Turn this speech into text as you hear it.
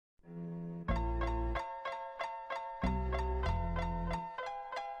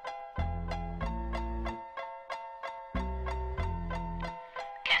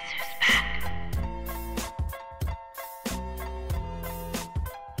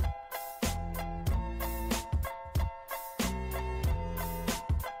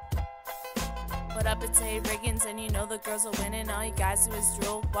What up, it's A. Riggins, and you know the girls are winning. All you guys do is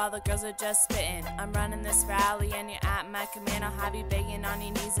drool while the girls are just spitting. I'm running this rally and you're at my command. I'll have you begging on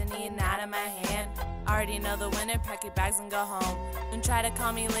your knees and eating out of my hand. Already know the winner, pack your bags and go home. Don't try to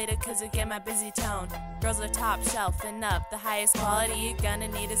call me later cause you get my busy tone. Girls are top shelf and up, the highest quality. You're gonna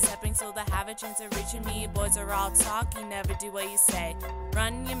need a stepping stool to have a chance of reaching me. Boys are all talk, you never do what you say.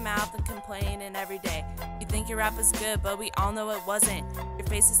 Run your mouth and complaining every day. You think your rap is good, but we all know it wasn't. Your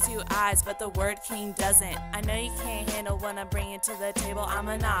face is 2 eyes, but the word king doesn't. I know you can't handle what I'm bringing to the table. I'm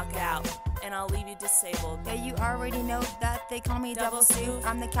a knockout, and I'll leave you disabled. Yeah, you already know that they call me Double Soup.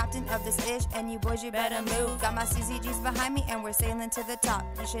 I'm the captain of this ish, and you boys, you better move. Got my CZGs behind me, and we're sailing to the top.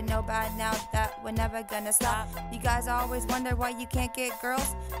 You should know by now that we're never gonna stop. You guys always wonder why you can't get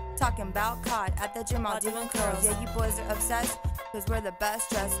girls. Talking about COD at the gym, all doing curls. Yeah, you boys are obsessed, cause we're the best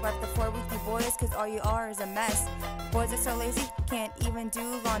dressed. Wipe the floor with you boys, cause all you are is a mess. Boys are so lazy, can't even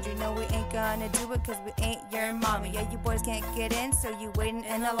do laundry. No, we ain't gonna do it, cause we ain't your mommy. Yeah, you boys can't get in, so you waiting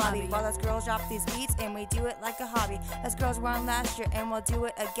in the lobby. While us girls drop these beats, and we do it like a hobby. Us girls won last year, and we'll do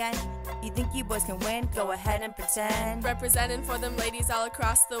it again. You think you boys can win? Go ahead and pretend. Representing for them ladies all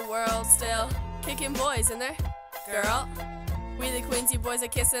across the world, still kicking boys in there, girl. We the Quincy boys are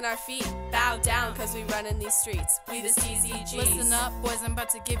kissing our feet. Bow down cause we run in these streets. We the CZGs. Listen up boys, I'm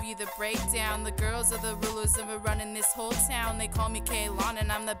about to give you the breakdown. The girls are the rulers and we're running this whole town. They call me Kaylon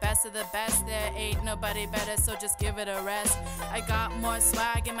and I'm the best of the best. There ain't nobody better, so just give it a rest. I got more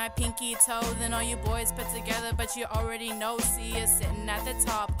swag in my pinky toe than all you boys put together, but you already know. See you sitting at the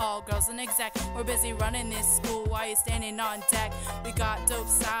top, all girls and exec. We're busy running this school while you're standing on deck. We got dope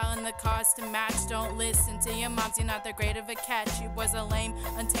style in the cars to match. Don't listen to your moms, you're not that great of a catch. You boys are lame,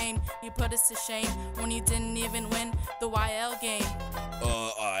 untamed, you put us to shame when you didn't even win the YL game.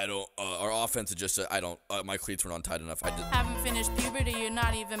 I don't, our offense is just, my cleats were not tight enough. Haven't finished puberty, you're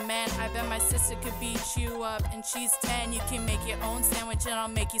not even man. I bet my sister could beat you up and she's 10. You can make your own sandwich and I'll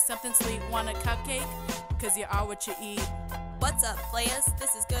make you something sweet. Want a cupcake? Cause you are what you eat. What's up, players?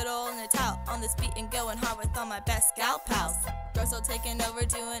 This is good old Natal on this beat and going hard with all my best gal pals. Girls all taking over,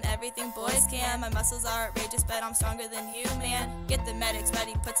 doing everything boys can. My muscles are outrageous, but I'm stronger than you, man. Get the medics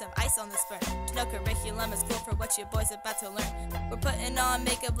ready, put some ice on this burn. No curriculum is cool for what your boys about to learn. We're putting on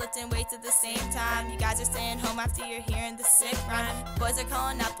makeup, lifting weights at the same time. You guys are staying home after you're hearing the sick rhyme. Boys are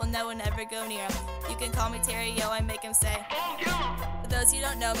calling up, well no one ever go near 'em. You can call me Terry, yo, I make 'em say, oh, yeah. For those who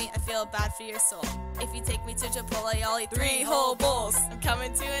don't know me, I feel bad for your soul. If you take me to Chipotle, I'll eat 3 whole bowls. I'm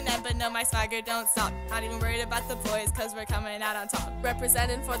coming to an end, but no, my swagger don't stop. Not even worried about the boys, cause we're coming out on top.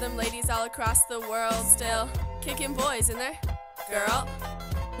 Representing for them ladies all across the world, still kicking boys in there, girl.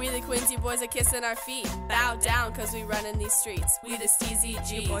 We the Quincy boys are kissing our feet. Bow down cause we run in these streets. We the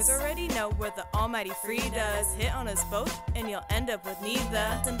CZGs. You boys already know where the almighty free does. Hit on us both and you'll end up with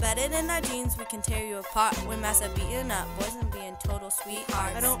neither. It's embedded in our genes, we can tear you apart. When mass are beating up, boys and being total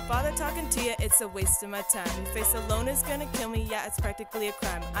sweethearts. I don't bother talking to you, it's a waste of my time. Your face alone is gonna kill me, yeah, it's practically a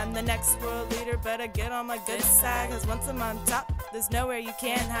crime. I'm the next world leader, better get on my good side. Cause once I'm on top, there's nowhere you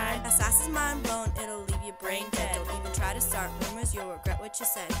can't hide. Assassin's mind blown, it'll leave your brain dead. Don't even try to start rumors, you'll regret what you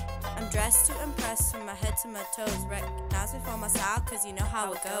said. I'm dressed to impress from my head to my toes. Recognize me for my style, cause you know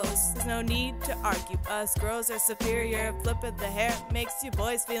how it goes. There's no need to argue, us girls are superior. Flip of the hair makes you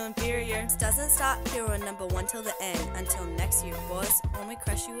boys feel inferior. This doesn't stop here, we're #1 till the end. Until next year, boys, when we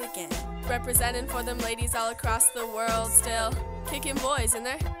crush you again. Representing for them ladies all across the world, still kicking boys in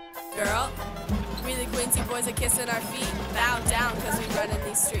there, girl. We the Quincy boys are kissing our feet. Bow down cause we run in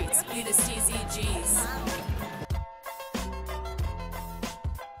these streets. We the CZGs.